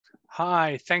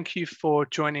Hi, thank you for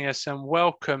joining us and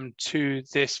welcome to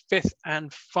this fifth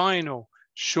and final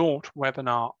short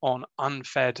webinar on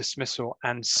unfair dismissal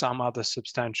and some other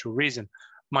substantial reason.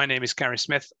 My name is Gary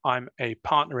Smith. I'm a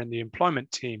partner in the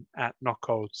employment team at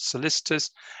Knockhold Solicitors.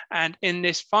 And in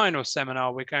this final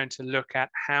seminar, we're going to look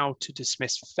at how to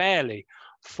dismiss fairly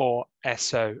for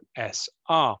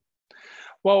SOSR.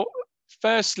 Well,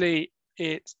 firstly,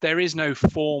 there is no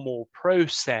formal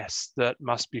process that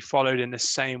must be followed in the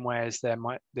same way as there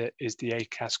is the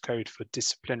ACAS code for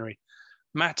disciplinary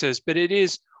matters, but it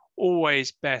is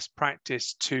always best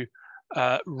practice to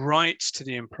write to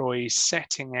the employee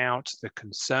setting out the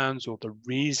concerns or the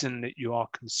reason that you are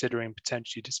considering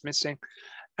potentially dismissing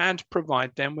and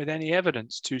provide them with any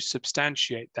evidence to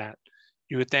substantiate that.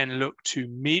 You would then look to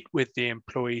meet with the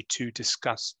employee to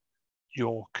discuss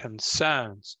your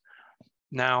concerns.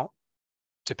 Now,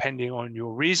 depending on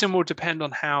your reason will depend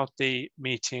on how the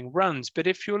meeting runs. But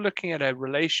if you're looking at a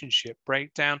relationship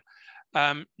breakdown,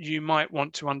 you might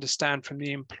want to understand from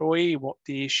the employee what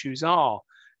the issues are.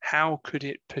 How could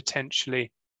it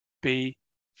potentially be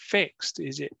fixed?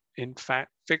 Is it in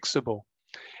fact fixable?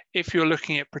 If you're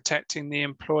looking at protecting the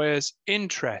employer's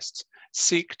interests,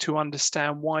 seek to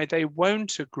understand why they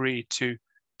won't agree to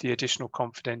the additional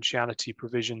confidentiality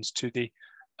provisions to the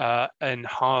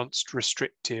enhanced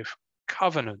restrictive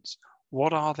covenants.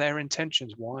 What are their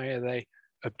intentions? Why are they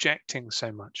objecting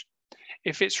so much?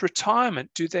 If it's retirement,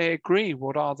 do they agree?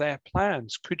 What are their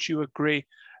plans? Could you agree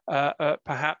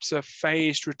perhaps a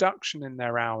phased reduction in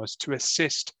their hours to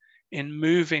assist in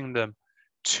moving them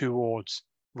towards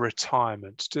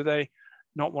retirement? Do they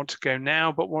not want to go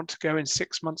now, but want to go in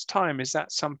 6 months' time? Is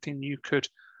that something you could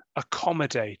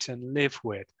accommodate and live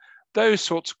with? Those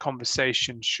sorts of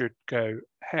conversations should go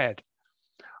ahead.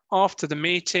 After the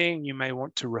meeting, you may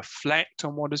want to reflect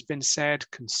on what has been said,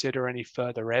 consider any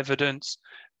further evidence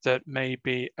that may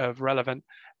be of relevant,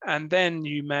 and then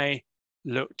you may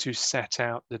look to set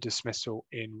out the dismissal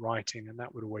in writing, and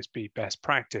that would always be best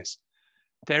practice.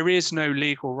 There is no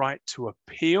legal right to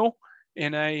appeal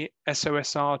in a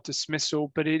SOSR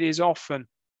dismissal, but it is often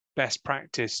best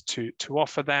practice to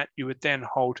offer that. You would then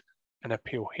hold an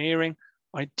appeal hearing,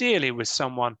 ideally with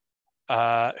someone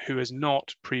who has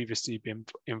not previously been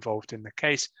involved in the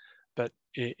case. But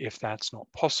if that's not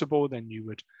possible, then you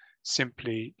would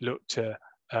simply look to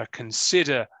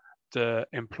consider the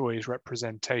employee's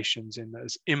representations in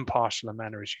as impartial a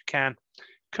manner as you can,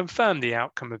 confirm the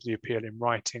outcome of the appeal in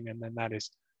writing, and then that is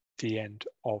the end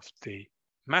of the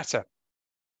matter.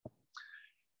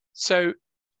 So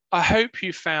I hope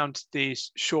you found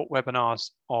these short webinars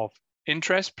of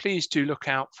interest. Please do look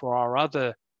out for our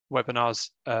other webinars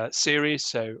series,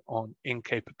 so on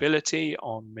incapability,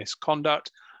 on misconduct,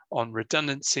 on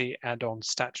redundancy, and on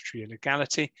statutory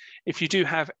illegality. If you do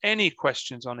have any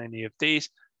questions on any of these,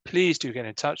 please do get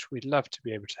in touch. We'd love to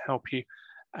be able to help you.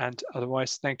 And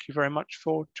otherwise, thank you very much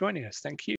for joining us. Thank you.